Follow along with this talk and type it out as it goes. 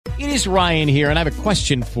It is Ryan here, and I have a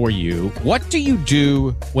question for you. What do you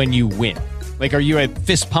do when you win? Like, are you a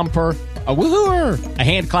fist pumper, a woohooer, a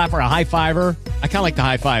hand clapper, a high fiver? I kind of like the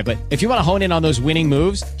high five, but if you want to hone in on those winning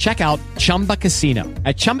moves, check out Chumba Casino.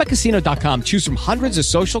 At ChumbaCasino.com, choose from hundreds of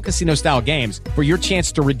social casino-style games for your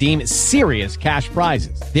chance to redeem serious cash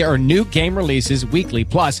prizes. There are new game releases weekly,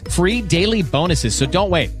 plus free daily bonuses. So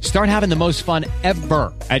don't wait. Start having the most fun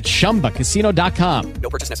ever at ChumbaCasino.com. No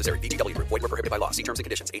purchase necessary. VGW. Void where prohibited by law. See terms and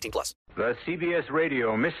conditions. 18 plus. The CBS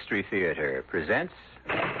Radio Mystery Theater presents...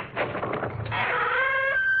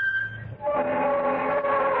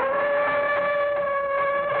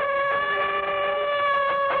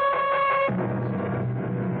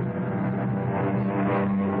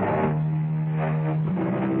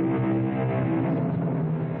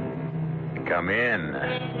 Come in.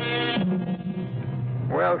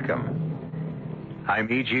 Welcome.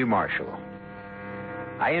 I'm E.G. Marshall.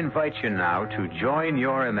 I invite you now to join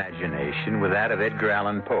your imagination with that of Edgar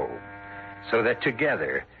Allan Poe, so that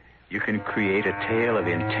together you can create a tale of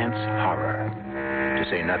intense horror, to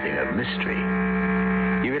say nothing of mystery.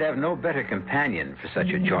 You would have no better companion for such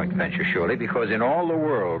a joint venture, surely, because in all the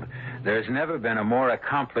world there's never been a more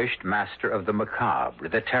accomplished master of the macabre,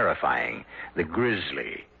 the terrifying, the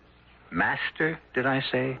grisly. Master, did I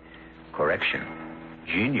say? Correction.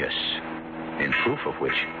 Genius. In proof of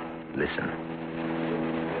which, listen.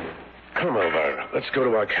 Come, Elvira. Let's go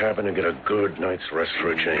to our cabin and get a good night's rest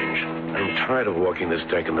for a change. I'm tired of walking this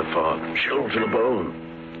deck in the fog. I'm chilled to the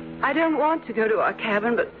bone. I don't want to go to our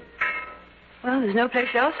cabin, but... well, there's no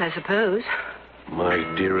place else, I suppose. My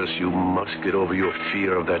dearest, you must get over your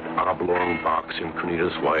fear of that oblong box in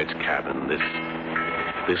Cornelius Wyatt's cabin.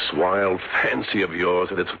 This wild fancy of yours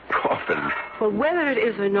and its coffin. Well, whether it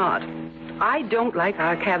is or not, I don't like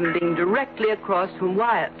our cabin being directly across from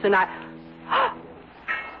Wyatt's, and I...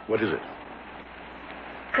 What is it?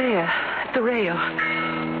 There, at the rail.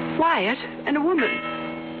 Wyatt and a woman.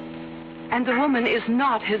 And the woman is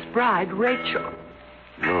not his bride, Rachel.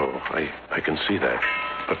 No, I can see that.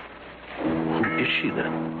 But who is she,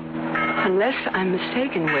 then? Unless I'm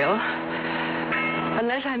mistaken, Will.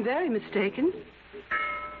 Unless I'm very mistaken,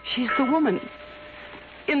 she's the woman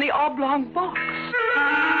in the oblong box.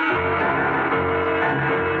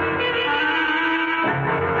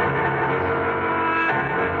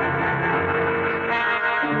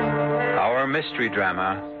 Our mystery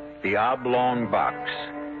drama, The Oblong Box,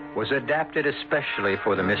 was adapted especially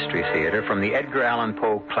for the Mystery Theater from the Edgar Allan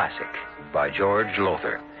Poe classic by George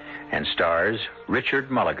Lothar and stars Richard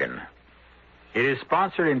Mulligan. It is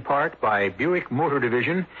sponsored in part by Buick Motor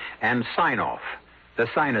Division and Sign-Off, the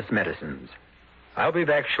sinus medicines. I'll be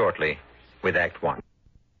back shortly with Act One.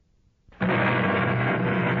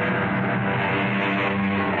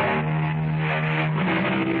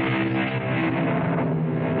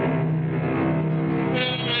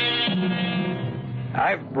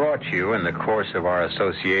 I've brought you in the course of our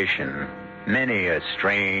association many a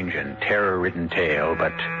strange and terror-ridden tale,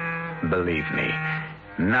 but believe me,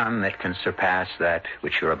 none that can surpass that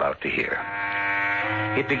which you're about to hear.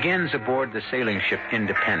 It begins aboard the sailing ship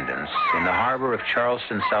Independence in the harbor of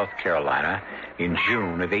Charleston, South Carolina, in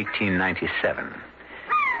June of 1897.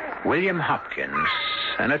 William Hopkins,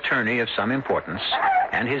 an attorney of some importance,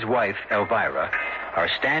 and his wife, Elvira, are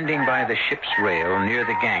standing by the ship's rail near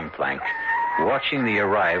the gangplank, watching the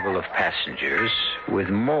arrival of passengers with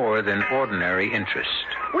more than ordinary interest.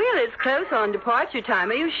 Will, it's close on departure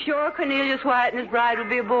time. Are you sure Cornelius Wyatt and his bride will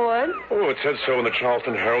be aboard? Oh, it said so in the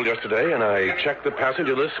Charleston Herald yesterday, and I checked the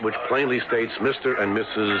passenger list, which plainly states Mr. and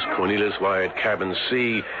Mrs. Cornelius Wyatt, cabin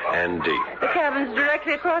C and D. The cabin's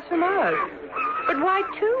directly across from ours. But why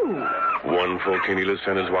two? One for Cornelius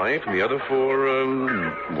and his wife, and the other for,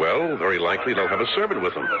 well, very likely they'll have a servant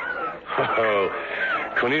with them. Oh,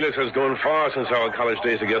 Cornelius has gone far since our college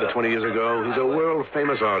days together 20 years ago. He's a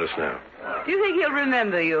world-famous artist now. Do you think he'll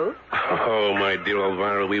remember you? Oh, my dear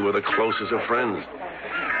Elvira, we were the closest of friends.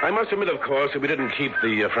 I must admit, of course, that we didn't keep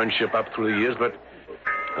the friendship up through the years, but...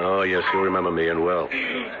 oh, yes, he'll remember me, and well.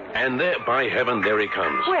 And there, by heaven, there he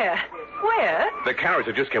comes. Where? Where? The carriage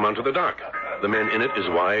that just came onto the dock. The man in it is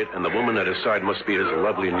Wyatt, and the woman at his side must be his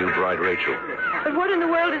lovely new bride, Rachel. But what in the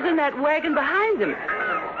world is in that wagon behind him?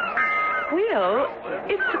 Will,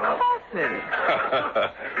 it's a coffin.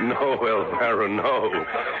 No, Elvira, no.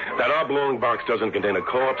 That oblong box doesn't contain a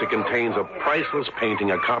corpse. It contains a priceless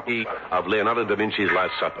painting, a copy of Leonardo da Vinci's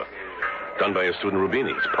Last Supper. Done by his student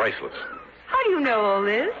Rubini. It's priceless. How do you know all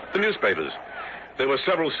this? The newspapers. There were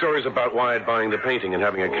several stories about Wyatt buying the painting and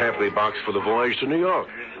having a carefully boxed for the voyage to New York.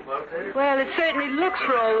 Well, it certainly looks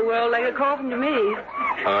for all the world like a coffin to me.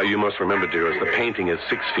 You must remember, dearest, the painting is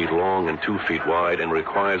 6 feet long and 2 feet wide and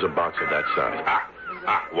requires a box of that size.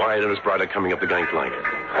 Wyatt and his bride are coming up the gangplank.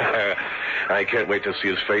 I can't wait to see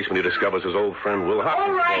his face when he discovers his old friend Will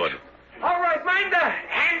Hopkins aboard. All right, mind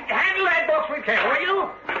handle that box with care, will you?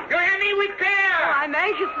 You hear me with care? Oh, I'm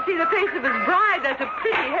anxious to see the face of his bride. That's a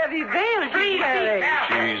pretty heavy veil she's wearing.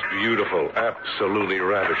 She's beautiful, absolutely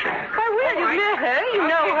ravishing. Why, Will, you met her. You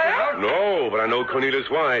know her. No, but I know Cornelius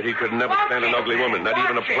Wyatt. He could never stand an ugly woman, not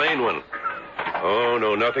even a plain one. Oh,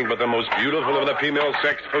 no, nothing but the most beautiful of the female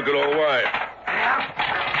sex for good old Wyatt.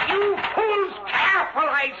 You fools, careful,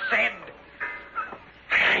 I said.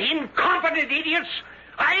 Incompetent idiots.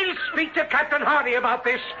 I'll speak to Captain Hardy about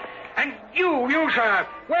this. And you, sir,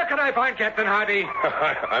 where can I find Captain Hardy?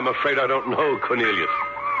 I'm afraid I don't know Cornelius.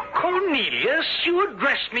 Cornelius? You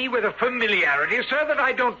address me with a familiarity, sir, that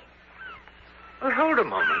I don't... Well, hold a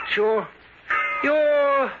moment. You're...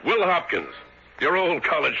 Will Hopkins. Your old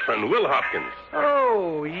college friend, Will Hopkins.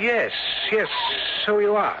 Oh, yes, so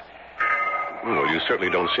you are. Well, you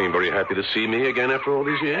certainly don't seem very happy to see me again after all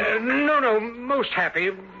these years. No, most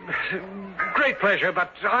happy. Great pleasure,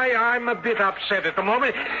 but I'm a bit upset at the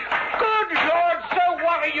moment. Good Lord, sir,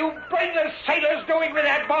 what are you brainless sailors doing with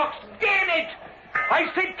that box? Damn it!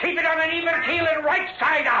 I said keep it on an even keel and right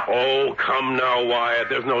side up. Oh, come now, Wyatt.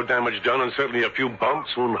 There's no damage done, and certainly a few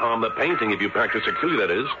bumps won't harm the painting if you practice securely,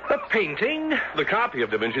 that is. The painting? The copy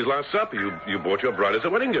of Da Vinci's Last Supper you bought your bride as a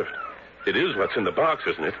wedding gift. It is what's in the box,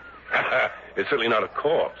 isn't it? It's certainly not a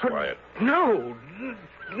corpse, Wyatt. No,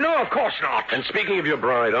 of course not. And speaking of your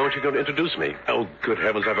bride, aren't you going to introduce me? Oh, good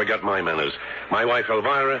heavens, I forgot my manners. My wife,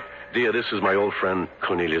 Elvira. Dear, this is my old friend,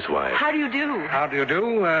 Cornelius Wyatt. How do you do? How do you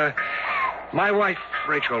do? My wife,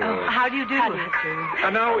 Rachel. Oh, how do you do?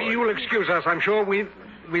 Now, you will excuse us, I'm sure.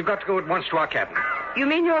 We've got to go at once to our cabin. You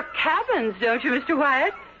mean your cabins, don't you, Mr.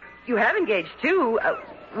 Wyatt? You have engaged two.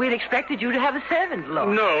 We'd expected you to have a servant,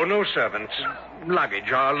 Lord. No servants.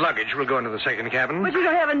 Luggage. Our luggage will go into the second cabin. But you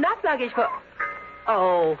don't have enough luggage for...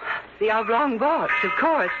 Oh, the Oblong box, of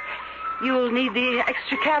course. You'll need the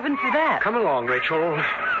extra cabin for that. Come along, Rachel.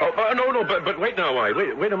 No, but wait now,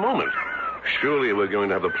 Wyatt. Wait a moment. Surely we're going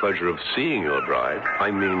to have the pleasure of seeing your bride. I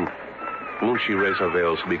mean, won't she raise her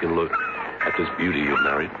veil so we can look at this beauty you've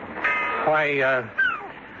married? Why,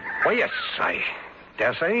 yes, I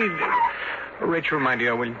dare say. Rachel, my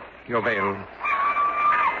dear, will your veil...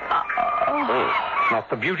 Not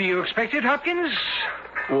the beauty you expected, Hopkins?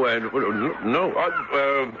 Well, no,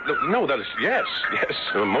 that is... Yes,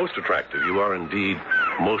 most attractive. You are indeed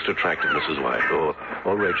most attractive, Mrs. Wyatt.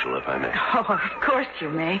 Or Rachel, if I may. Oh, of course you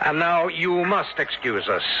may. And now you must excuse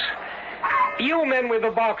us. You men with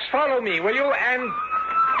the box, follow me, will you? And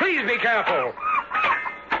please be careful.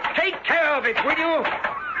 Take care of it, will you?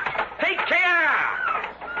 Take care.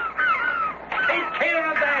 Take care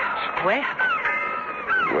of that.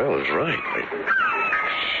 Well, it's right.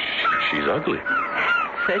 She's ugly.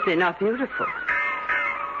 Certainly not beautiful.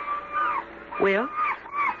 Will?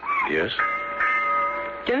 Yes?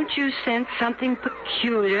 Don't you sense something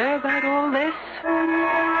peculiar about all this?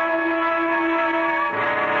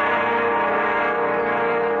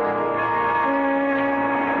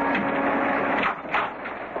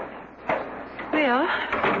 Will?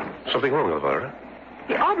 Something wrong, Elvira?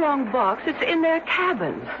 The Oblong box, it's in their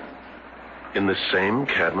cabin. In the same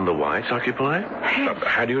cabin the Wyatts occupy? Yes.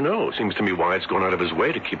 How do you know? Seems to me Wyatt's gone out of his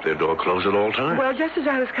way to keep their door closed at all times. Well, just as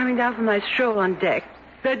I was coming down from my stroll on deck,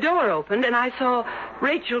 their door opened, and I saw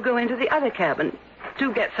Rachel go into the other cabin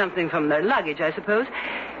to get something from their luggage, I suppose.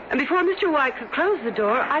 And before Mr. Wyatt could close the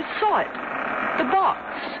door, I saw it. The box.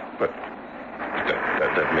 But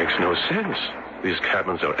that makes no sense. These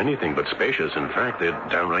cabins are anything but spacious. In fact, they're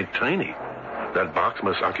downright tiny. That box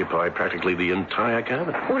must occupy practically the entire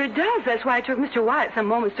cabin. Well, it does. That's why it took Mr. Wyatt some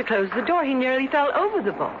moments to close the door. He nearly fell over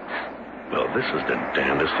the box. Well, this is the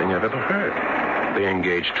damnedest thing I've ever heard. They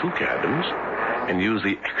engage 2 cabins and use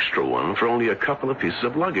the extra one for only a couple of pieces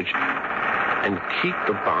of luggage and keep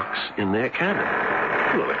the box in their cabin.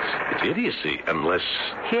 Well, it's idiocy, unless...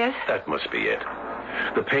 Yes? That must be it.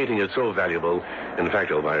 The painting is so valuable. In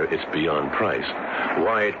fact, Elvira, it's beyond price.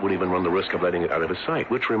 Wyatt wouldn't even run the risk of letting it out of his sight,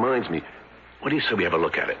 which reminds me... What do you say we have a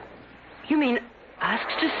look at it? You mean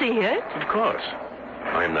asked to see it? Of course.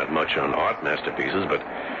 I'm not much on art masterpieces, but,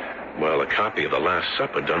 well, a copy of The Last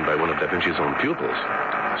Supper done by one of Da Vinci's own pupils.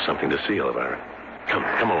 Something to see, Elvira. Come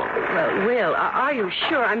along. Well, Will, are you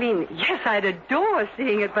sure? I mean, yes, I'd adore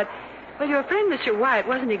seeing it, but... Well, your friend, Mr. Wyatt,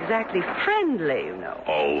 wasn't exactly friendly, you know.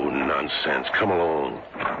 Oh, nonsense. Come along.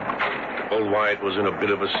 Old Wyatt was in a bit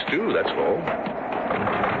of a stew, that's all.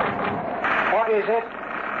 What is it?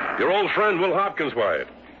 Your old friend, Will Hopkins, Wyatt.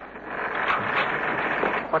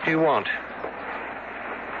 What do you want?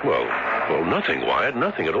 Well, nothing, Wyatt.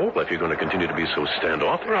 Nothing at all, if you're going to continue to be so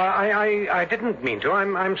standoffish. Well, I didn't mean to.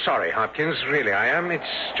 I'm sorry, Hopkins. Really, I am. It's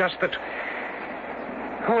just that...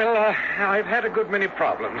 Well, I've had a good many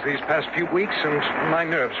problems these past few weeks, and my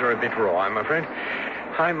nerves are a bit raw, I'm afraid.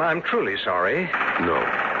 I'm truly sorry. No,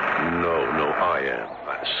 I am.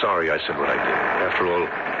 Sorry I said what I did. After all,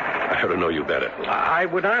 I ought to know you better. I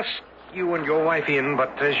would ask you and your wife in,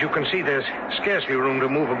 but as you can see, there's scarcely room to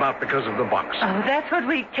move about because of the box. Oh, that's what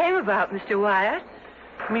we came about, Mr. Wyatt.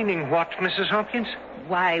 Meaning what, Mrs. Hopkins?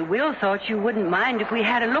 Why, Will thought you wouldn't mind if we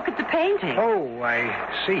had a look at the painting. Oh, I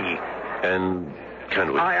see. And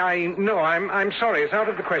can we? No, I'm sorry. It's out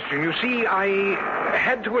of the question. You see, I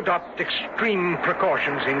had to adopt extreme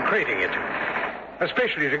precautions in crating it,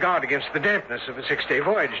 especially to guard against the dampness of a 6-day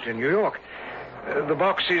voyage to New York. The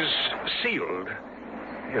box is sealed.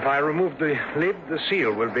 If I remove the lid, the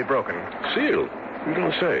seal will be broken. Sealed? You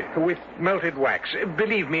don't say. With melted wax.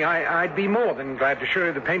 Believe me, I'd be more than glad to show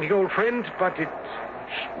you the painting, old friend, but it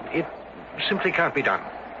simply can't be done.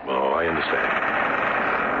 Oh, I understand.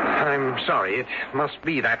 I'm sorry. It must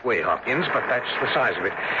be that way, Hopkins, but that's the size of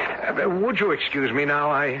it. Would you excuse me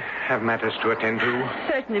now? I have matters to attend to.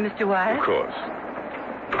 Certainly, Mr. Wyatt. Of course.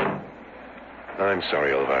 I'm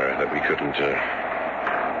sorry, Elvira, that we couldn't,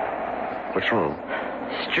 What's wrong?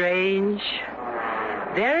 Strange.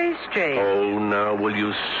 Very strange. Oh, now, will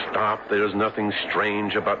you stop? There's nothing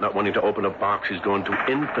strange about not wanting to open a box he's going to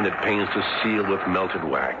infinite pains to seal with melted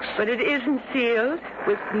wax. But it isn't sealed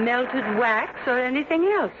with melted wax or anything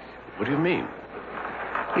else. What do you mean?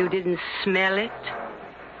 You didn't smell it?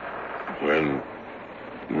 Well,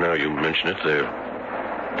 now you mention it, there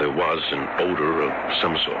was an odor of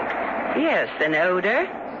some sort. Yes, an odor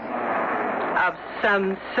of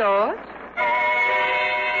some sort.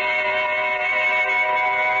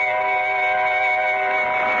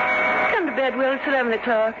 Come to bed, Will. It's 11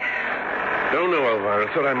 o'clock. Don't know, Elvira.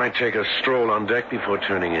 Thought I might take a stroll on deck before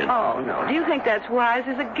turning in. Oh, no. Do you think that's wise?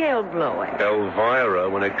 There's a gale blowing. Elvira,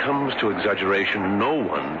 when it comes to exaggeration, no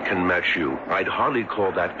one can match you. I'd hardly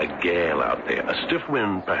call that a gale out there. A stiff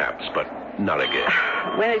wind, perhaps, but not a gale.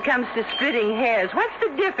 When it comes to splitting hairs, what's the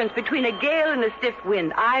difference between a gale and a stiff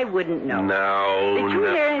wind? I wouldn't know. Did you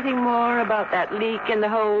hear anything more about that leak in the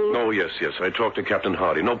hold? Oh, yes. I talked to Captain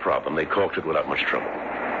Hardy. No problem. They caulked it without much trouble.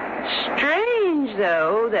 Strange,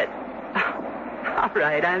 though, that... All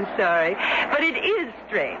right, I'm sorry. But it is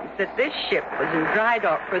strange that this ship was in dry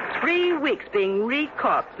dock for 3 weeks being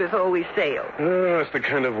recaulked before we sailed. Oh, that's the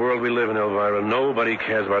kind of world we live in, Elvira. Nobody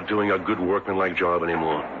cares about doing a good workmanlike job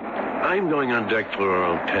anymore. I'm going on deck for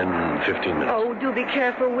around 10, 15 minutes. Oh, do be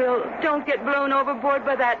careful, Will. Don't get blown overboard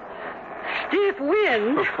by that stiff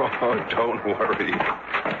wind. Oh, don't worry.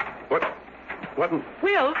 What?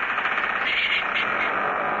 Will?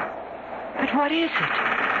 But what is it?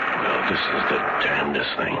 Well, this is the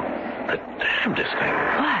damnedest thing. The damnedest thing.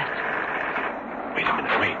 What? Wait a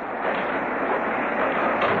minute, wait.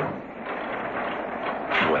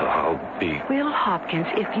 Well, I'll be... Will Hopkins,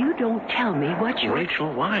 if you don't tell me what you...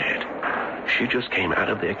 Rachel Wyatt. She just came out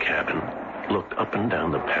of their cabin, looked up and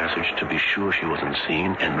down the passage to be sure she wasn't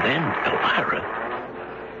seen, and then, Elvira,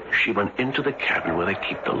 she went into the cabin where they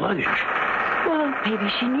keep the luggage. Well, maybe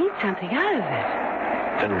she needs something out of it.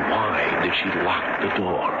 Then why did she lock the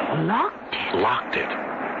door? Locked it? Locked it.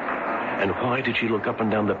 And why did she look up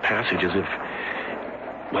and down the passage as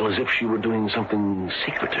if she were doing something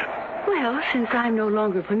secretive? Well, since I'm no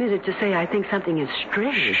longer permitted to say I think something is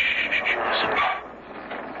strange. Shh. Listen.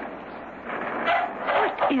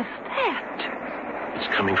 What is that? It's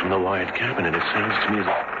coming from the Wyatt cabin, and it sounds to me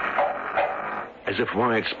as if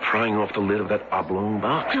Wyatt's prying off the lid of that oblong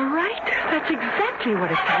box. You're right. That's exactly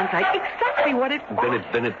what it sounds like. Exactly what it was.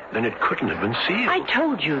 Then it couldn't have been sealed. I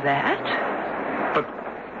told you that.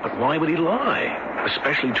 But why would he lie?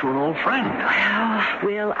 Especially to an old friend. Well,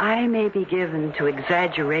 Will, I may be given to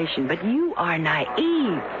exaggeration, but you are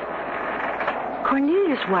naive.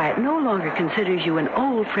 Cornelius Wyatt no longer considers you an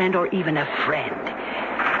old friend or even a friend.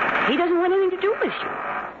 He doesn't want anything to do with you.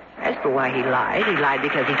 As for why he lied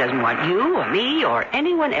because he doesn't want you or me or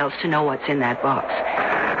anyone else to know what's in that box.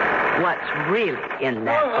 What's really in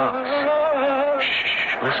that box.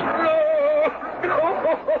 Shh, listen.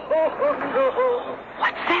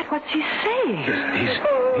 What's that? What's he saying? He's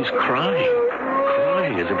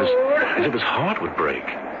crying as if his heart would break.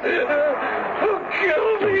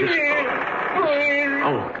 Kill me. This is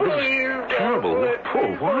terrible.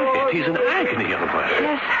 Poor Wyatt. He's in agony, Elvira.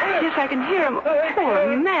 Yes, I can hear him.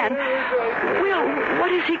 Poor man. Will,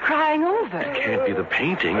 what is he crying over? It can't be the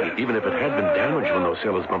painting, even if it had been damaged when those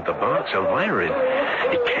sailors bumped the box. Elvira,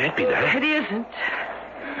 it can't be that. It isn't.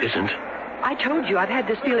 Isn't? I told you I've had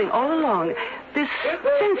this feeling all along. This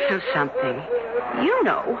sense of something. You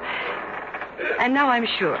know. And now I'm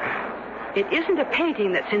sure. It isn't a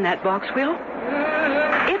painting that's in that box, Will.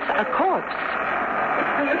 It's a corpse.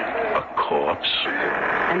 A corpse?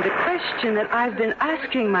 And the question that I've been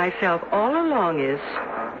asking myself all along is,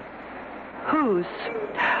 whose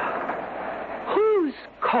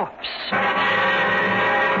corpse?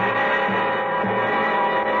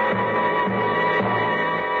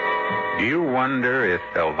 Do you wonder if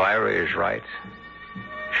Elvira is right?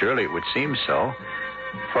 Surely it would seem so.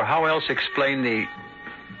 For how else explain the...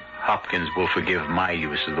 Hopkins will forgive my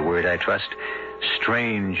use of the word, I trust.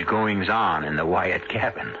 Strange goings-on in the Wyatt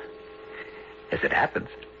cabin. As it happens,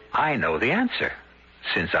 I know the answer,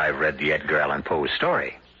 since I've read the Edgar Allan Poe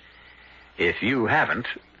story. If you haven't,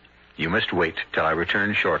 you must wait till I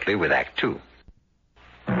return shortly with Act 2.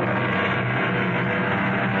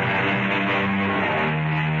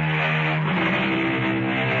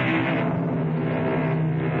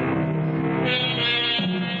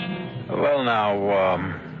 Well, now,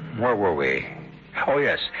 where were we? Oh,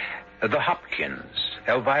 yes. The Hopkins,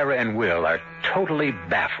 Elvira and Will are totally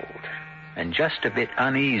baffled and just a bit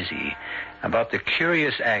uneasy about the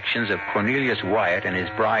curious actions of Cornelius Wyatt and his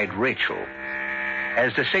bride, Rachel.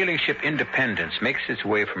 As the sailing ship Independence makes its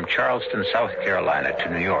way from Charleston, South Carolina to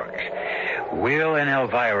New York, Will and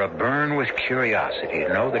Elvira burn with curiosity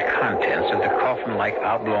to know the contents of the coffin-like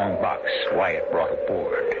oblong box Wyatt brought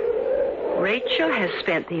aboard. Rachel has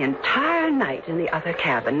spent the entire night in the other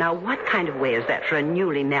cabin. Now, what kind of way is that for a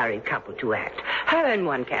newly married couple to act? Her in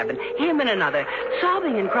one cabin, him in another,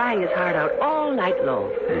 sobbing and crying his heart out all night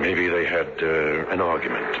long. Maybe they had an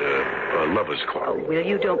argument, a lover's quarrel. Oh, Will,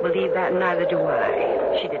 you don't believe that, and neither do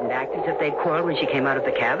I. She didn't act as if they'd quarreled when she came out of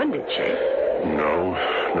the cabin, did she? No,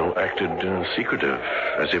 acted secretive,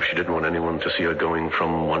 as if she didn't want anyone to see her going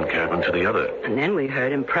from one cabin to the other. And then we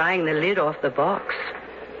heard him prying the lid off the box.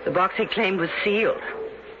 The box he claimed was sealed.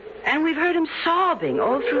 And we've heard him sobbing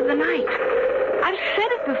all through the night. I've said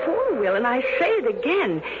it before, Will, and I say it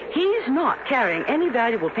again. He's not carrying any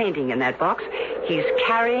valuable painting in that box. He's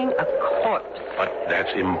carrying a corpse. But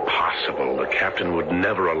that's impossible. The captain would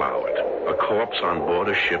never allow it. A corpse on board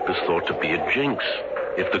a ship is thought to be a jinx.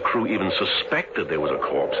 If the crew even suspected there was a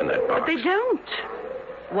corpse in that box. But they don't.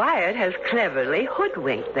 Wyatt has cleverly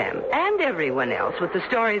hoodwinked them and everyone else with the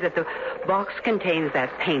story that the box contains that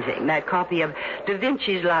painting, that copy of Da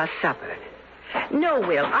Vinci's Last Supper. No,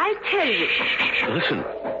 Will, I tell you... Shh, listen.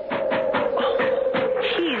 Oh,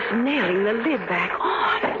 he's nailing the lid back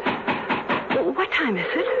on. What time is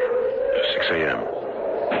it? 6 a.m.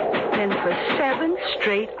 Then for 7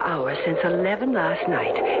 straight hours since 11 last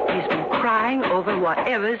night, he's been crying over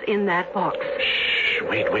whatever's in that box. Shh,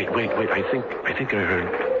 wait. I think I heard...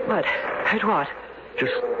 What? Heard what?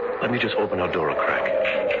 Let me just open our door a crack.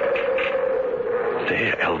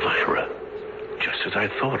 There, Elvira. Just as I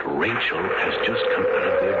thought, Rachel has just come out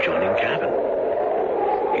of the adjoining cabin.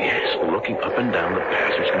 Yes, looking up and down the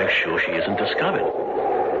passage to make sure she isn't discovered.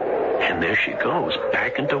 And there she goes,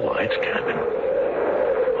 back into Wyatt's cabin.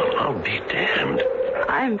 Well, I'll be damned.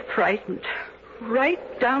 I'm frightened. Right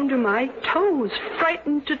down to my toes.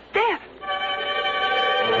 Frightened to death.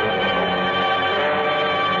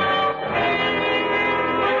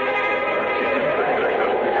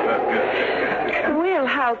 Will,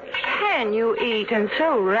 how can you eat and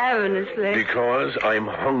so ravenously? Because I'm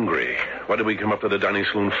hungry. What did we come up to the dining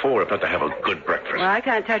saloon for if not to have a good breakfast? Well, I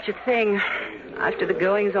can't touch a thing. After the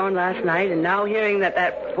goings-on last night and now hearing that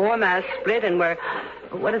foremast split and we're...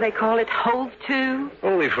 What do they call it? Hove to?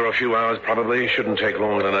 Only for a few hours, probably. Shouldn't take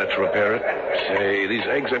longer than that to repair it. Say, these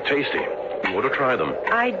eggs are tasty. You ought to try them.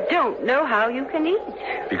 I don't know how you can eat.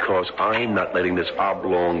 Because I'm not letting this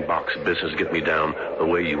oblong box business get me down the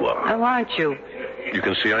way you are. How aren't you? You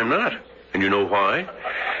can see I'm not. And you know why?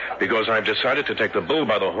 Because I've decided to take the bull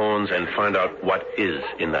by the horns and find out what is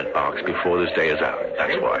in that box before this day is out.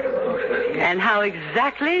 That's why. And how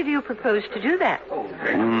exactly do you propose to do that?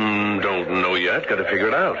 Don't know yet. Got to figure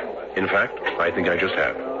it out. In fact, I think I just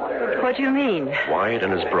have. What do you mean? Wyatt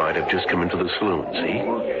and his bride have just come into the saloon, see?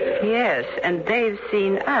 Yes, and they've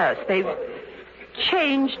seen us. They've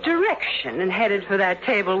changed direction and headed for that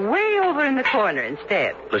table way over in the corner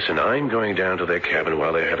instead. Listen, I'm going down to their cabin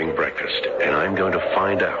while they're having breakfast, and I'm going to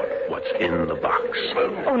find out what's in the box.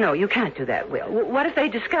 Oh, no, you can't do that, Will. What if they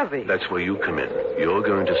discover you? That's where you come in. You're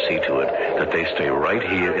going to see to it that they stay right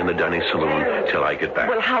here in the Dunny Saloon till I get back.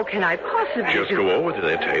 Well, how can I possibly Just go over to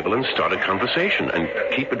their table and start a conversation and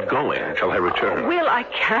keep it going till I return. Will, I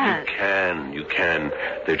can't. You can.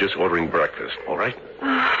 They're just ordering breakfast, all right? All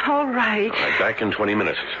right. All right, back in 20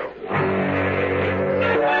 minutes or so.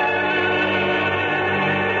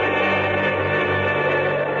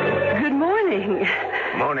 Good morning.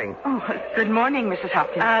 Morning. Oh, good morning, Mrs.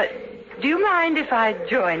 Hopkins. Do you mind if I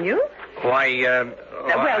join you? Why,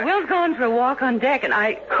 Well, Will's gone for a walk on deck, and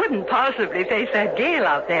I couldn't possibly face that gale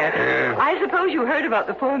out there. I suppose you heard about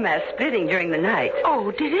the foremast splitting during the night.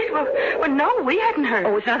 Oh, did it? Well, no, we hadn't heard.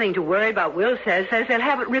 Oh, it's nothing to worry about. Will says they'll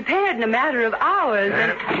have it repaired in a matter of hours.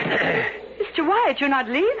 And Mr. Wyatt, you're not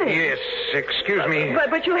leaving. Yes, excuse me.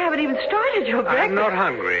 But you haven't even started your breakfast. I'm not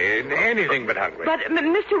hungry. Anything but hungry. But,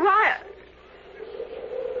 Mr. Wyatt...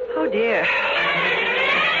 Oh, dear.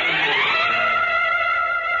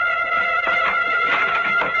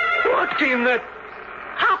 What in the...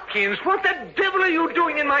 Hopkins, what the devil are you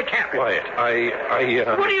doing in my cabin? Wyatt,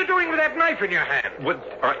 What are you doing with that knife in your hand?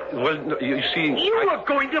 You see... You were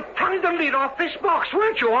going to pry the lid off this box,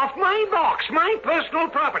 weren't you? Off my box, my personal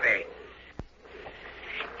property.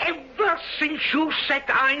 Ever since you set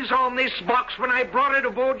eyes on this box when I brought it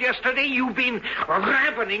aboard yesterday, you've been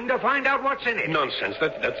ravening to find out what's in it. Nonsense.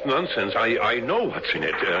 That's nonsense. I know what's in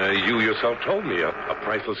it. You yourself told me. A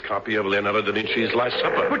priceless copy of Leonardo da Vinci's Last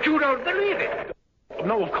Supper. But you don't believe it.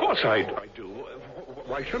 No, of course I do.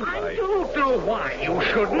 Why shouldn't I? I don't know why you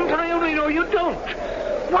shouldn't. I only know you don't.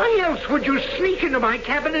 Why else would you sneak into my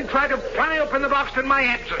cabin and try to pry open the box in my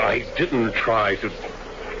absence? I didn't try to...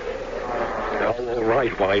 All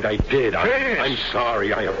right, White, I did. I'm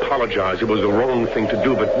sorry. I apologize. It was the wrong thing to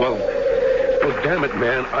do, but, well, damn it,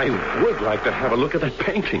 man, I would like to have a look at that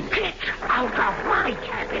painting. Get out of my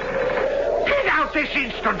cabin. Get out this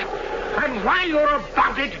instant. And while you're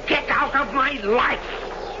about it, get out of my life.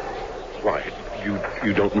 Why,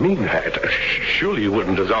 you don't mean that. Surely you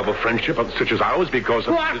wouldn't dissolve a friendship such as ours because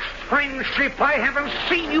of... What friendship? I haven't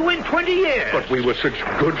seen you in 20 years. But we were such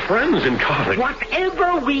good friends in college.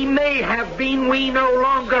 Whatever we may have been, we no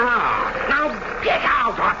longer are. Now get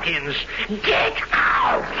out, Hopkins. Get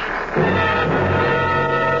out!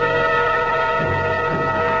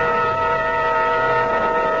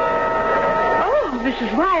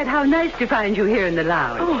 Mrs. Wyatt, how nice to find you here in the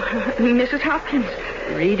lounge. Oh, Mrs. Hopkins.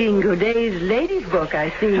 Reading Godet's ladies' book, I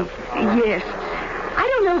see. Yes. I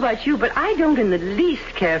don't know about you, but I don't in the least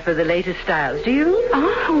care for the latest styles. Do you?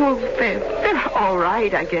 Oh, well, they're all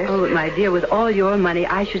right, I guess. Oh, my dear, with all your money,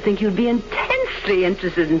 I should think you'd be intensely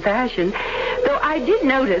interested in fashion. Though I did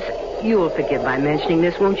notice, you'll forgive my mentioning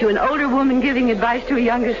this, won't you? An older woman giving advice to a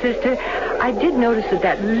younger sister. I did notice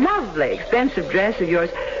that lovely, expensive dress of yours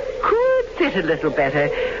could fit a little better.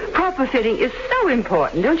 Proper fitting is so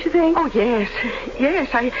important, don't you think? Oh, yes. Yes,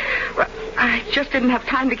 I just didn't have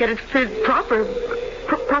time to get it fit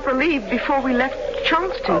properly before we left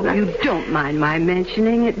Charleston. Oh, you don't mind my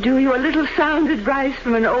mentioning it, do you? A little sound advice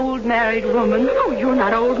from an old married woman. Oh, you're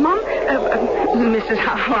not old, Mom. Mrs.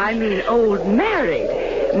 Hopkins. I mean old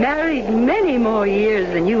married. Married many more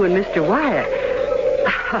years than you and Mr. Wyatt.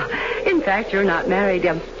 In fact, you're not married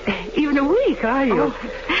even a week, are you? Oh,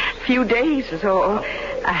 a few days or so.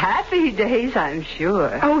 Happy days, I'm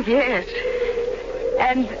sure. Oh, yes.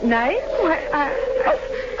 And nice?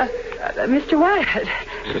 Mr. Wyatt.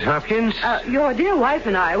 Mrs. Hopkins? Your dear wife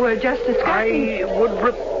and I were just discussing... I would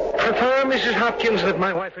prefer, Mrs. Hopkins, that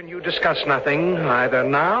my wife and you discuss nothing, either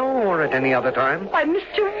now or at any other time. Why,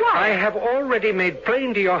 Mr. Wyatt... I have already made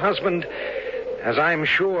plain to your husband, as I'm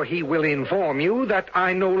sure he will inform you, that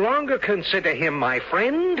I no longer consider him my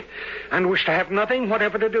friend and wish to have nothing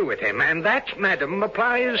whatever to do with him. And that, madam,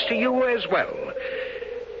 applies to you as well.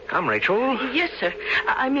 Come, Rachel. Yes, sir.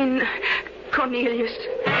 I mean, Cornelius.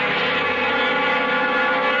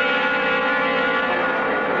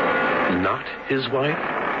 Not his wife?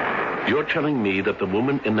 You're telling me that the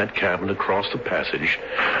woman in that cabin across the passage,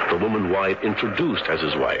 the woman Wyatt introduced as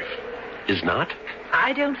his wife, is not?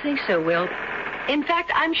 I don't think so, Will. In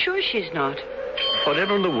fact, I'm sure she's not.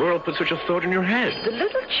 Whatever in the world put such a thought in your head? The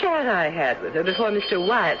little chat I had with her before Mr.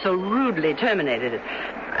 Wyatt so rudely terminated it.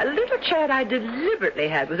 A little chat I deliberately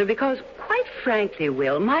had with her because, quite frankly,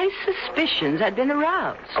 Will, my suspicions had been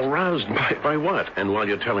aroused. Aroused by what? And while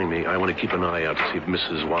you're telling me, I want to keep an eye out to see if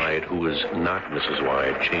Mrs. Wyatt, who is not Mrs.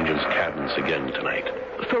 Wyatt, changes cabins again tonight.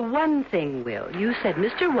 For one thing, Will, you said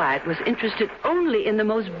Mr. Wyatt was interested only in the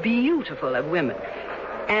most beautiful of women.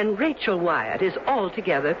 And Rachel Wyatt is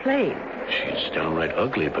altogether plain. She's downright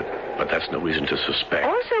ugly, but that's no reason to suspect.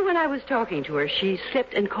 Also, when I was talking to her, she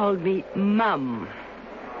slipped and called me Mum.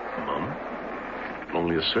 Mum?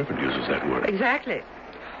 Only a servant uses that word. Exactly.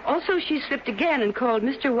 Also, she slipped again and called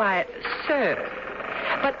Mr. Wyatt Sir.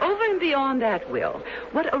 But over and beyond that, Will,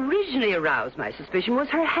 what originally aroused my suspicion was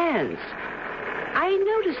her hands. I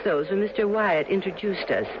noticed those when Mr. Wyatt introduced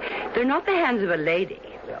us. They're not the hands of a lady,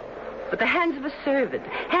 Will, but the hands of a servant.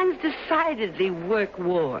 Hands decidedly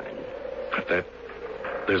work-worn. But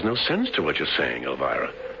there's no sense to what you're saying,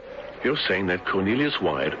 Elvira. You're saying that Cornelius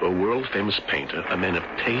Wyatt, a world-famous painter, a man of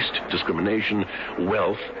taste, discrimination,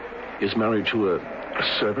 wealth, is married to a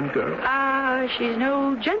servant girl? She's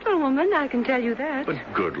no gentlewoman, I can tell you that. But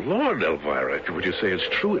good Lord, Elvira, would you say it's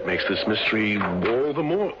true? It makes this mystery all the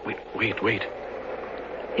more... Wait.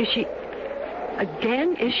 Is she...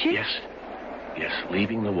 Again, is she? Yes,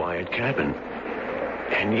 leaving the Wyatt cabin.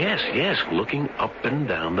 And yes, looking up and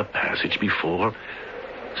down the passage before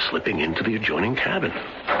slipping into the adjoining cabin.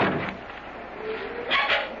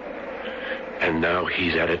 And now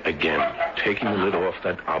he's at it again, taking the lid off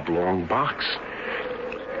that oblong box.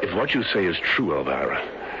 If what you say is true, Elvira,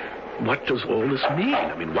 what does all this mean?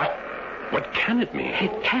 I mean, what can it mean?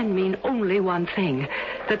 It can mean only one thing,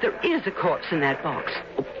 that there is a corpse in that box.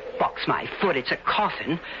 Oh, box my foot, it's a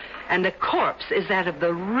coffin. And the corpse is that of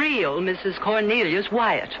the real Mrs. Cornelius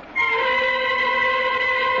Wyatt.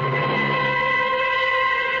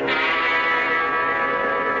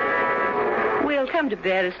 We'll come to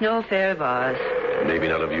bed. It's no affair of ours. Maybe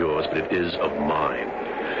not of yours, but it is of mine.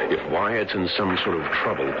 If Wyatt's in some sort of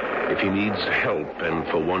trouble, if he needs help and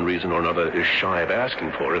for one reason or another is shy of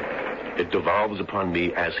asking for it, it devolves upon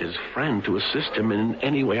me as his friend to assist him in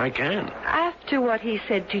any way I can. After what he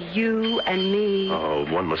said to you and me... Oh,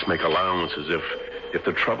 one must make allowances if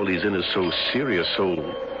the trouble he's in is so serious, so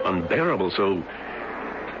unbearable, so...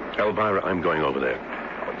 Elvira, I'm going over there.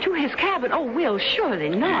 To his cabin? Oh, Will, surely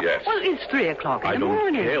not. Yes. Well, it's 3 o'clock in the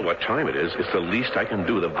morning. I don't care what time it is. It's the least I can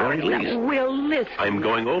do, the very least. Will, listen. I'm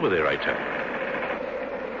going over there, I tell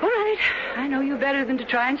you. All right. I know you better than to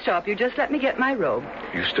try and stop you. Just let me get my robe.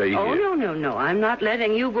 You stay here. Oh, no. I'm not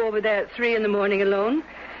letting you go over there at 3 in the morning alone.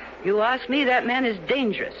 You ask me, that man is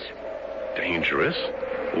dangerous. Dangerous?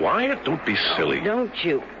 Wyatt, don't be silly. Don't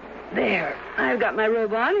you? There. I've got my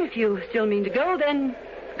robe on. If you still mean to go, then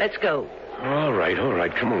let's go. All right.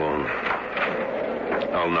 Come along.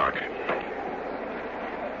 I'll knock.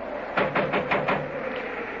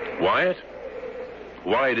 Wyatt?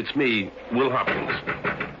 Wyatt, it's me, Will Hopkins.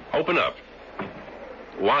 Open up.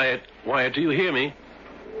 Wyatt, do you hear me?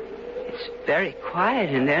 It's very quiet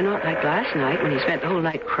in there, not like last night when he spent the whole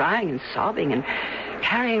night crying and sobbing and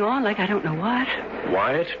carrying on like I don't know what.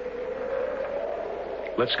 Wyatt?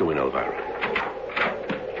 Let's go in, Elvira.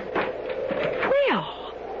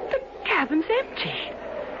 Will, the cabin's empty.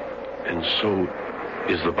 And so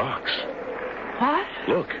is the box. What?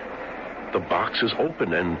 Look, the box is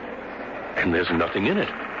open and there's nothing in it.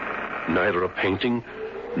 Neither a painting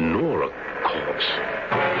nor a corpse.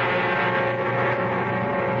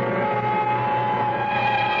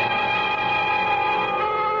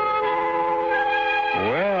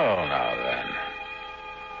 Well, now then,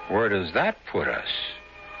 where does that put us?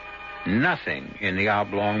 Nothing in the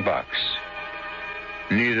oblong box.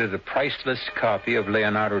 Neither the priceless copy of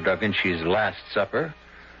Leonardo da Vinci's Last Supper,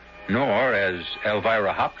 nor, as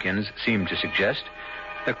Elvira Hopkins seemed to suggest,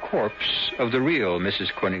 the corpse of the real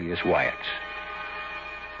Mrs. Cornelius Wyatt.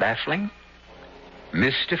 Baffling?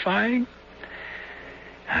 Mystifying?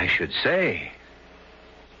 I should say.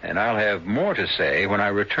 And I'll have more to say when I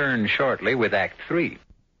return shortly with Act 3.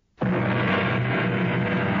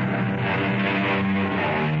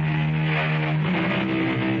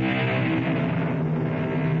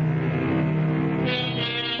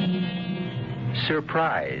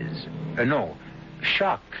 Surprise. No,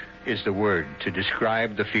 shock is the word to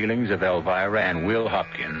describe the feelings of Elvira and Will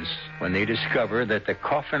Hopkins when they discover that the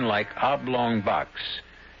coffin-like oblong box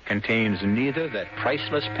contains neither that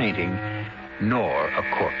priceless painting nor a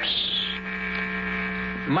corpse.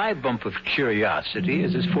 My bump of curiosity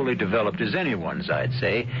is as fully developed as anyone's, I'd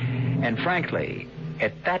say, and frankly,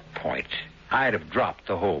 at that point, I'd have dropped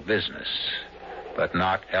the whole business. But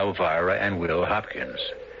not Elvira and Will Hopkins.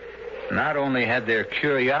 Not only had their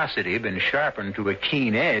curiosity been sharpened to a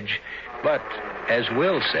keen edge, but, as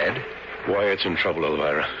Will said... Wyatt's in trouble,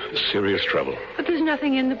 Elvira. Serious trouble. But there's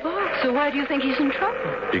nothing in the box, so why do you think he's in trouble?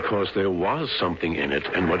 Because there was something in it,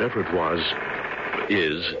 and whatever it was,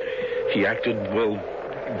 he acted, well,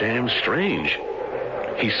 damn strange.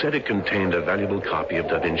 He said it contained a valuable copy of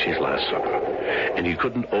Da Vinci's Last Supper, and he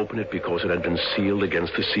couldn't open it because it had been sealed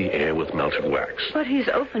against the sea air with melted wax. But he's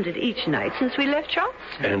opened it each night since we left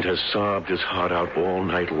Charleston. And has sobbed his heart out all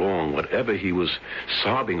night long. Whatever he was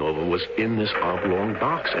sobbing over was in this oblong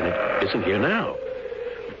box, and it isn't here now.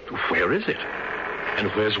 Where is it?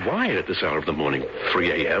 And where's Wyatt at this hour of the morning?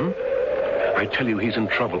 3 a.m.? I tell you, he's in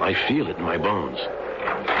trouble. I feel it in my bones.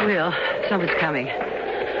 Will, someone's coming.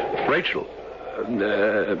 Rachel.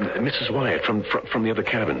 Mrs. Wyatt from the other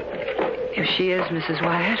cabin. If she is Mrs.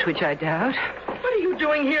 Wyatt, which I doubt. What are you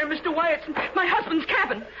doing here, Mr. Wyatt? My husband's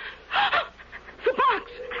cabin. The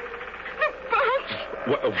box. The box.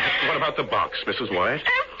 What about the box, Mrs. Wyatt?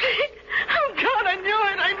 Empty. Oh, God, I knew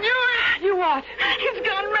it. I knew it. You what? He's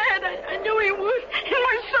gone mad. I knew he would. In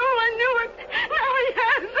my soul, I knew it. Now he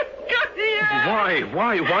has. God, he has.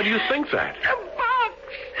 Why do you think that? The box.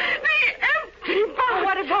 The empty box. Well,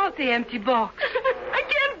 what about the empty box? I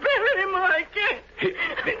can't bear it anymore. I can't.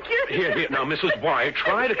 Here. Now, Mrs. Wyatt,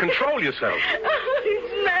 try to control yourself.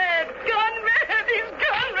 He's mad. Gone mad. He's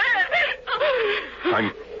gone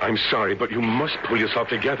mad. I'm sorry, but you must pull yourself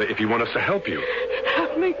together if you want us to help you.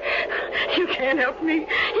 Help me. You can't help me.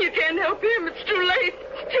 You can't help him. It's too late.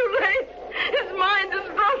 It's too late. His mind is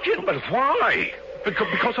broken. But why?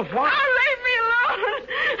 Because of what? Oh, leave me alone.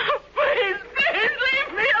 Oh, please,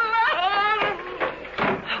 leave me alone.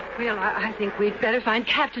 Will, I think we'd better find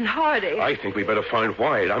Captain Hardy. I think we better find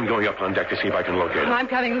Wyatt. I'm going up on deck to see if I can locate him. Well, I'm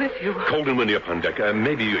coming with you. Cold and windy up on deck.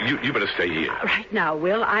 Maybe you better stay here. Right now,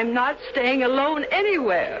 Will, I'm not staying alone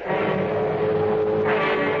anywhere.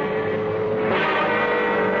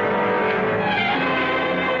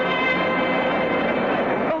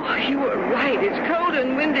 It's cold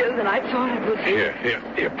and windier than I thought it would be.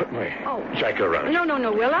 Here, put my jacket around.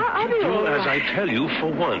 No, Will, I'll be all do right. as I tell you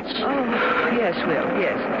for once. Oh, yes, Will,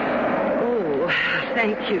 yes. Oh,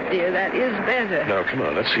 thank you, dear. That is better. Now, come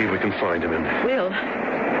on, let's see if we can find him. Will.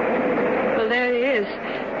 Well, there he is,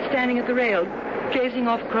 standing at the rail, gazing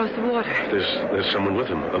off across the water. There's someone with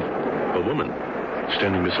him, a woman,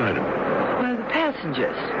 standing beside him. One of the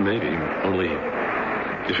passengers. Maybe, only...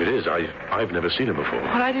 If it is, I've never seen her before.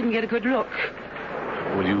 Well, I didn't get a good look.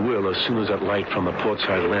 Well, you will as soon as that light from the port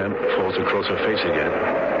side lamp falls across her face again.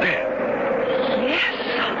 There. Yes.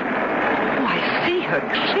 Oh, I see her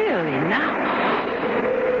clearly now.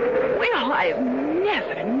 Well, I've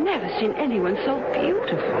never seen anyone so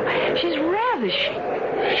beautiful. She's ravishing.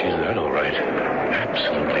 She's that, all right.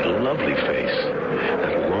 Absolutely lovely face.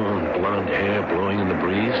 That long blonde hair blowing in the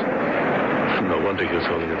breeze. No wonder he was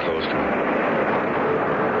holding her close to him.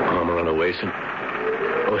 Arm around her waist and...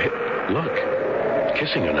 Oh, hey, look.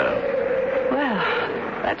 Kissing her now. Well,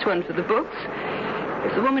 that's one for the books.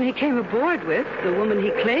 If the woman he came aboard with, the woman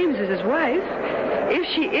he claims is his wife, if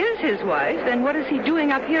she is his wife, then what is he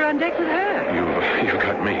doing up here on deck with her? You've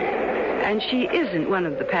got me. And she isn't one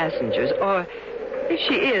of the passengers, or if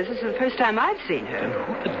she is, this is the first time I've seen her. Then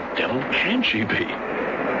who the devil can she be?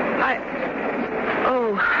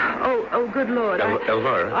 Oh, good Lord.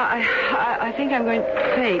 Elvira? I think I'm going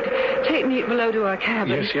to faint. Take me below to our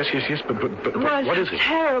cabin. Yes, but Well, what is it? A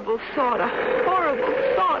terrible thought, a horrible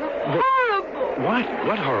thought, horrible.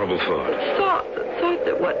 What horrible thought? The thought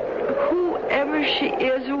that whoever she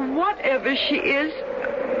is, or whatever she is,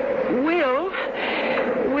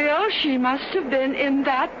 Will, she must have been in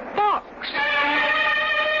that box.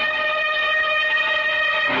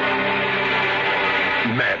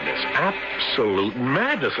 Madness. Absolute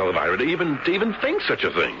madness, Elvira, to even think such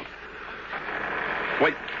a thing.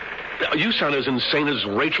 Wait, you sound as insane as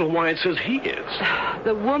Rachel Wyatt says he is.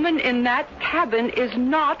 The woman in that cabin is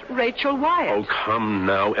not Rachel Wyatt. Oh, come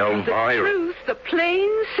now, Elvira. The truth, the plain,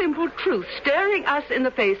 simple truth, staring us in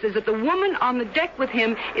the face is that the woman on the deck with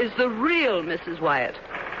him is the real Mrs. Wyatt.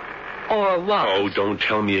 Or what? Oh, don't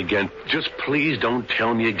tell me again. Just please don't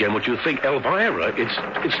tell me again what you think. Elvira,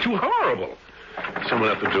 it's too horrible. Someone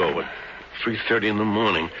at the door at 3:30 in the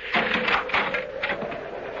morning.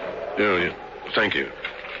 Oh, thank you.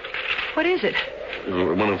 What is it?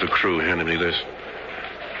 One of the crew handed me this.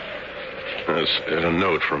 It's a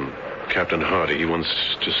note from Captain Hardy. He wants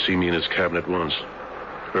to see me in his cabin at once.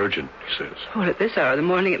 Urgent, he says. Well, at this hour of the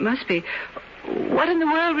morning it must be. What in the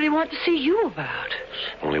world would he want to see you about?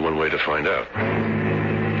 Only one way to find out.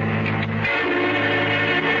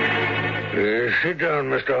 Sit down,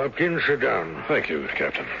 Mr. Hopkins. Sit down. Thank you,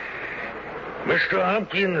 Captain. Mr.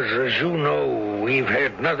 Hopkins, as you know, we've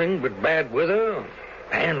had nothing but bad weather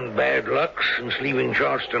and bad luck since leaving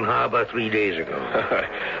Charleston Harbor 3 days ago.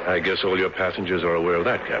 I guess all your passengers are aware of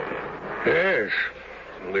that, Captain. Yes.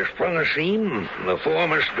 We sprung a seam. The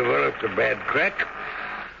foremast developed a bad crack.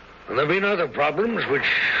 And there have been other problems which,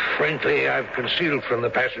 frankly, I've concealed from the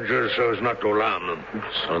passengers so as not to alarm them.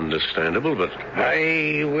 It's understandable, but...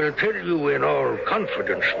 I will tell you in all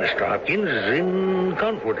confidence, Mr. Hopkins, in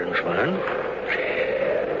confidence, man,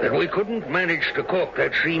 that we couldn't manage to caulk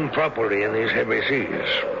that seam properly in these heavy seas.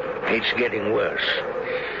 It's getting worse.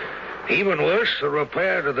 Even worse, the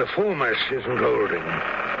repair to the foremast isn't holding.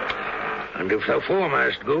 And if the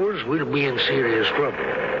foremast goes, we'll be in serious trouble.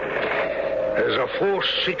 There's a force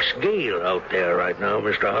 6 gale out there right now,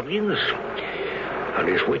 Mr. Hopkins, and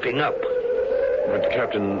it's whipping up. But,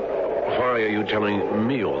 Captain, why are you telling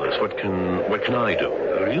me all this? What can I do?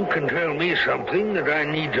 Well, you can tell me something that I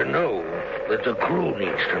need to know, that the crew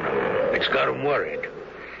needs to know. It's got them worried.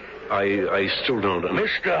 I still don't...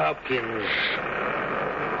 Mr. Hopkins,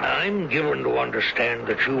 I'm given to understand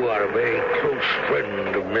that you are a very close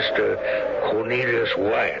friend of Mr. Cornelius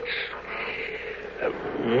Wyatt's.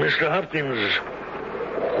 Mr. Hopkins,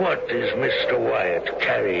 what is Mr. Wyatt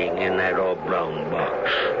carrying in that oblong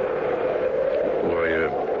box? Why,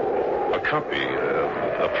 a copy,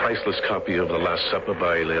 a priceless copy of The Last Supper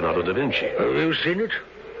by Leonardo da Vinci. Have you seen it?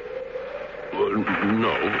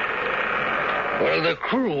 No. Well, the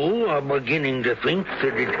crew are beginning to think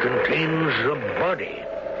that it contains a body,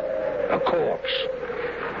 a corpse.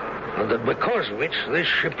 And that because of it, this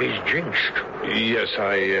ship is jinxed. Yes,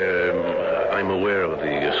 I'm aware of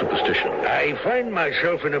the superstition. I find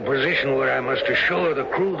myself in a position where I must assure the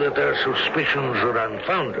crew that their suspicions are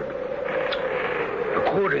unfounded.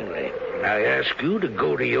 Accordingly, I ask you to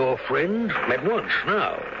go to your friend at once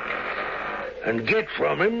now and get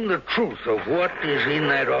from him the truth of what is in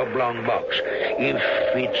that oblong box. If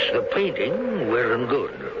it's the painting, well and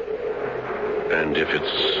good. And if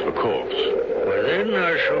it's a corpse? Well, then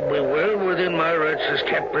I shall be well within my rights as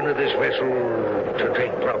captain of this vessel to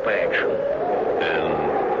take proper action.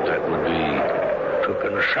 And that would be? To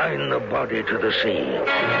consign the body to the sea.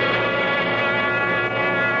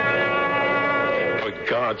 For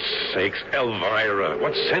God's sakes, Elvira,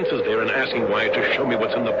 what sense is there in asking Wyatt to show me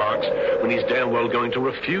what's in the box when he's damn well going to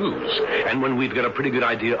refuse? And when we've got a pretty good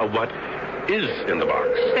idea of what is in the box.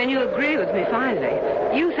 Then you agree with me finally.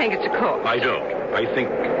 You think it's a corpse. I don't. I think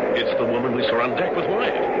it's the woman we saw on deck with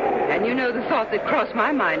Wyatt. And you know the thought that crossed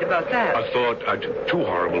my mind about that. A thought too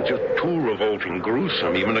horrible, just too revolting,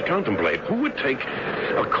 gruesome even to contemplate. Who would take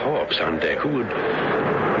a corpse on deck? Who would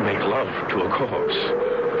make love to a corpse?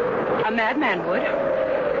 A madman would.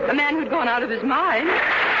 A man who'd gone out of his mind.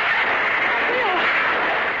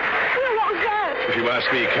 If you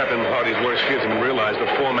ask me, Captain Hardy's worst fears have been realized. The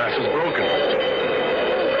foremast is broken.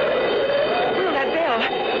 Will, that bell.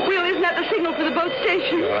 Will, isn't that the signal for the boat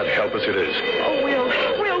station? God help us, it is. Oh, Will,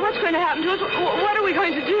 what's going to happen to us? What are we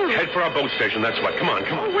going to do? Head for our boat station, that's what. Come on.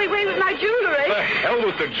 Oh, wait, with my jewelry. The hell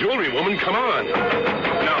with the jewelry, woman. Come on.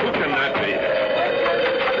 Now, who can that be?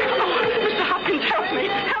 Oh, Mr. Hopkins, help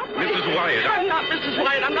me. Help me. Mrs. Wyatt. I'm not Mrs.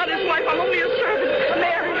 Wyatt. I'm not his wife. I'm only a servant. A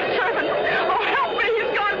married servant. Oh, help me.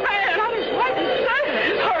 He's gone bad. Not his wife. His servant.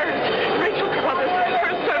 Hers. Rachel Carruthers.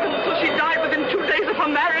 Her servant. So she died within 2 days of her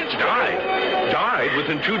marriage. Died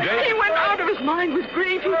within 2 days? He went out of his mind with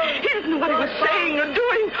grief. He didn't know what he was saying or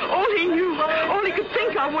doing. All he knew, all he could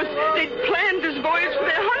think of was they'd planned this voyage for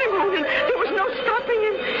their honeymoon, and there was no stopping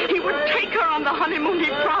him. He would take her on the honeymoon he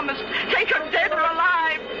promised. Take her dead or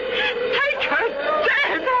alive. Take her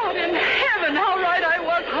dead. God in heaven, how right I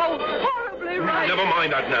was. How horribly right. Never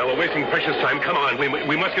mind that now. We're wasting precious time. Come on.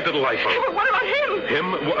 We must get to the lifeboat. But what about him?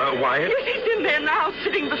 Him? Wyatt? Yes, he's in there now,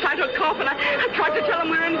 sitting beside her coffin. I tried to tell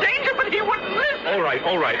him we were in danger, but he wouldn't listen. All right.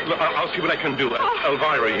 I'll see what I can do.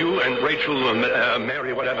 Elvira, you and Rachel,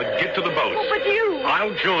 Mary, whatever, get to the boat. Oh, but you...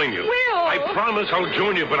 I'll join you. Will. I promise I'll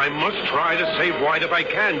join you, but I must try to save Wyatt if I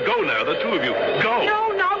can. Go now, the two of you. Go.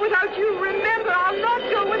 No, not without you. Remember, I'll not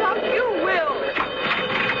go without you, Will.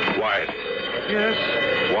 Wyatt. Yes?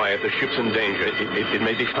 Wyatt, the ship's in danger. It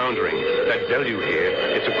may be foundering. That bell you hear,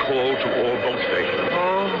 it's a call to all boat stations.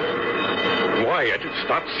 Oh. Wyatt,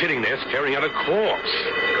 stop sitting there staring at a corpse.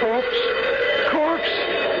 Corpse?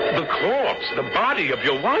 The corpse, the body of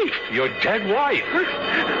your wife, your dead wife.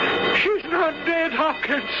 She's not dead,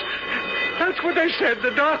 Hopkins. That's what they said,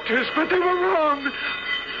 the doctors, but they were wrong.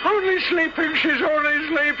 Only sleeping. She's only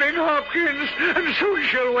sleeping, Hopkins. And soon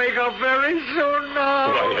she'll wake up very soon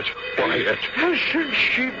now. Wyatt. Isn't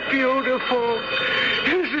she beautiful?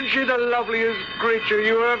 Isn't she the loveliest creature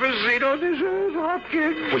you ever seen on this earth,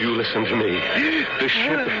 Hopkins? Will you listen to me? The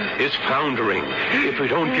ship is foundering. If we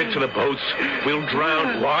don't get to the boats, we'll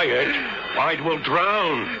drown. Wyatt will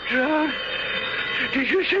drown. Did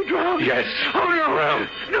you say drown? Yes. Oh, no. Drown.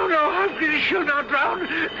 No, Hopkins, she'll not drown.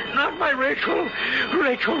 Not my Rachel.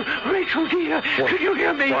 Rachel, dear. Can you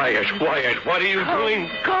hear me? Quiet. What are you doing?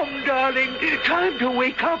 Come, darling. Time to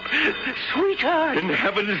wake up. Sweetheart. In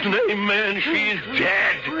heaven's name, man, she's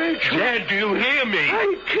dead. Rachel. Dead, do you hear me?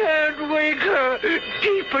 I can't wake her.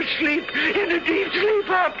 Deep asleep, in a deep sleep,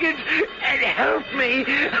 Hopkins. And help me.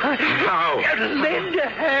 How? Lend a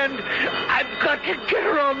hand. I've got to get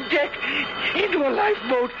her on deck into a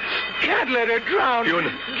lifeboat. Can't let her drown.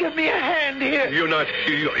 Give me a hand here. You're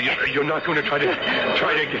not going to try to get...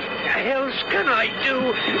 What else can I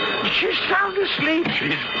do? She's sound asleep.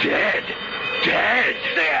 She's dead. Dead.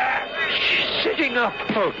 There. She's sitting up.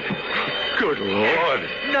 Oh, good Lord.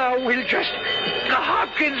 Now we'll just...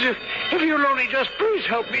 Hopkins, if you'll only just please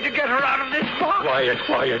help me to get her out of this box.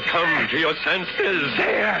 Quiet. Come to your senses.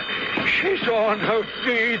 There. She's on her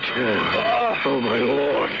feet. Oh, my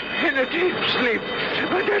Lord. In a deep sleep.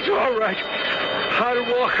 But that's all right. I'll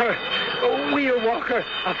walk her. We'll walk her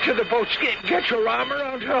up to the boat. Get your arm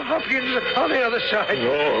around her, Hopkins, on the other side.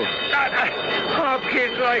 No.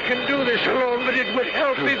 Hopkins, I can do this alone, but it would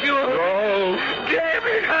help if you... No. Damn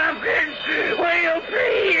it, Hopkins! Will you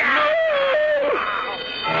please? No!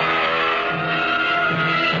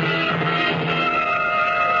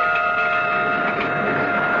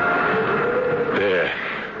 There.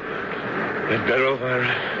 That better, Elvira?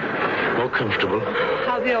 More comfortable.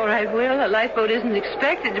 I'll be all right, Will. A lifeboat isn't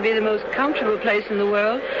expected to be the most comfortable place in the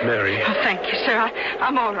world. Mary. Oh, thank you, sir.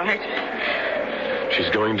 I'm all right. She's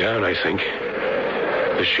going down, I think.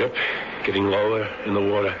 The ship getting lower in the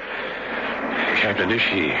water. Captain, is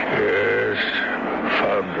she? Yes.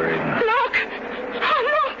 Foundering. Look! Oh,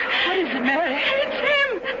 look! What is it, Mary? It's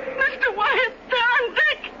him! Mr. Wyatt, there on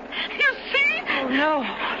deck! You see? Oh, no.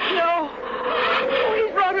 Oh,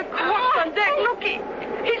 he's brought a corpse on deck. Look,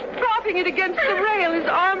 he's propping it against the rail, his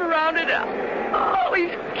arm around it. Oh,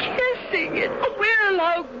 he's kissing it. Will,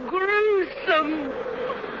 how gruesome.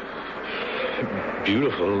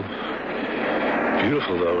 Beautiful,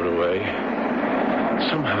 though, in a way.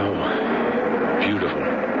 Somehow, beautiful.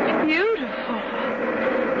 Beautiful?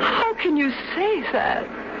 How can you say that?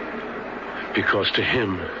 Because to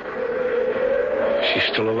him, she's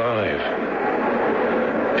still alive.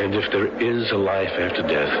 And if there is a life after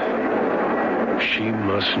death, she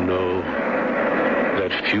must know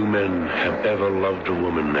that few men have ever loved a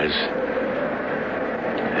woman as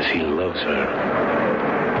he loves her.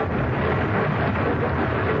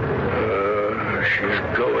 She's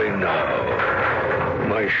going now.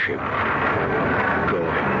 My ship.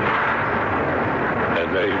 Going. And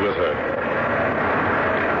they with her.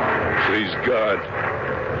 Please, God,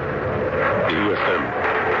 be with them.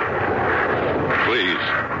 Please.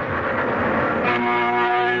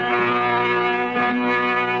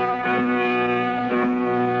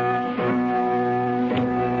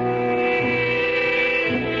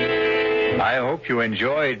 I hope you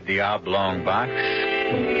enjoyed the Oblong Box.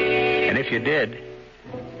 And if you did,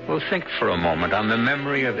 well, think for a moment on the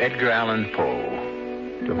memory of Edgar Allan Poe,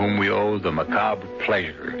 to whom we owe the macabre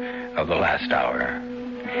pleasure of the last hour.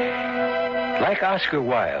 Like Oscar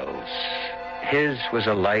Wilde's, his was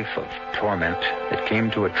a life of torment that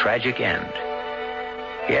came to a tragic end.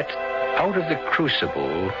 Yet, out of the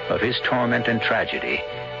crucible of his torment and tragedy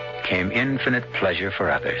came infinite pleasure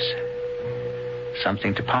for others.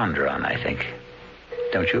 Something to ponder on, I think.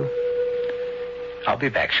 Don't you? I'll be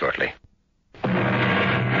back shortly.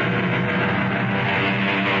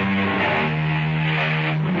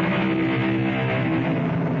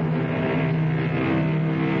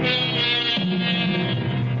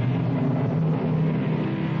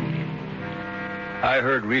 I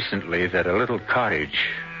heard recently that a little cottage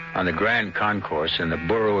on the Grand Concourse in the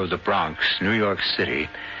borough of the Bronx, New York City,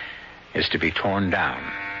 is to be torn down.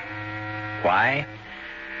 Why?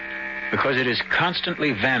 Because it is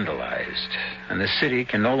constantly vandalized, and the city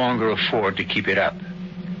can no longer afford to keep it up.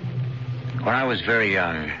 When I was very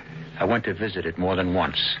young, I went to visit it more than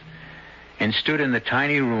once, and stood in the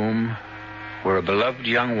tiny room where a beloved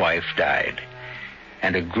young wife died,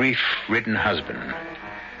 and a grief-ridden husband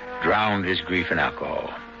drowned his grief in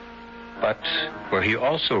alcohol, but where he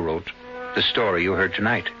also wrote the story you heard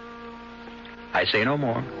tonight. I say no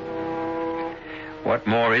more. What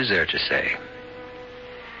more is there to say?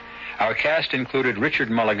 Our cast included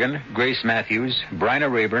Richard Mulligan, Grace Matthews,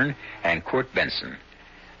 Bryna Rayburn, and Kurt Benson.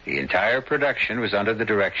 The entire production was under the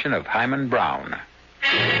direction of Hyman Brown.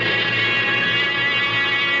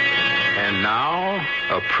 And now,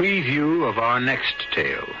 a preview of our next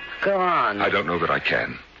tale. Go on. I don't know that I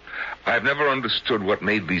can. I have never understood what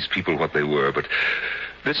made these people what they were, but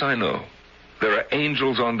this I know. There are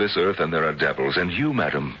angels on this earth and there are devils. And you,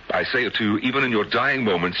 madam, I say it to you, even in your dying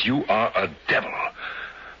moments, you are a devil.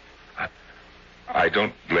 I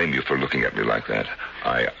don't blame you for looking at me like that.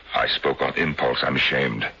 I spoke on impulse. I'm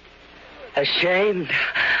ashamed. Ashamed?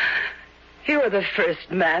 You are the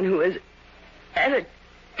first man who has ever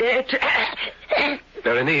dared to...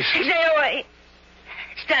 Berenice. Stay away.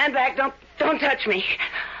 Stand back. Don't touch me.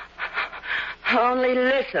 Only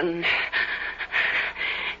listen.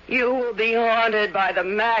 You will be haunted by the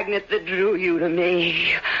magnet that drew you to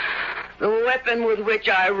me. The weapon with which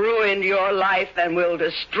I ruined your life and will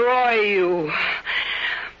destroy you.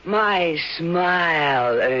 My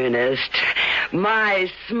smile, Ernest.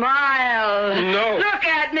 My smile. No. Look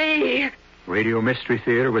at me. Radio Mystery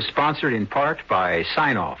Theater was sponsored in part by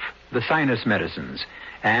Sign-Off, the Sinus Medicines,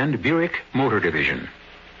 and Buick Motor Division.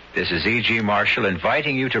 This is E.G. Marshall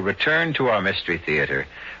inviting you to return to our Mystery Theater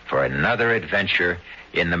for another adventure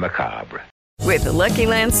in the macabre. With the Lucky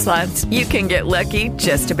Land Slots, you can get lucky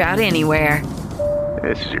just about anywhere.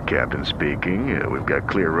 This is your captain speaking. We've got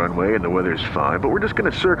clear runway and the weather's fine, but we're just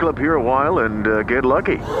going to circle up here a while and get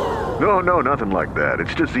lucky. No, nothing like that.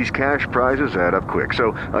 It's just these cash prizes add up quick.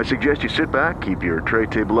 So I suggest you sit back, keep your tray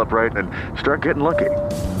table upright, and start getting lucky.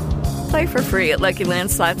 Play for free at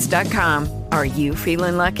LuckyLandSlots.com. Are you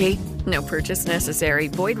feeling lucky? No purchase necessary.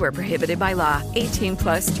 Void where prohibited by law.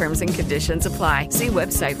 18+ terms and conditions apply. See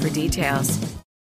website for details.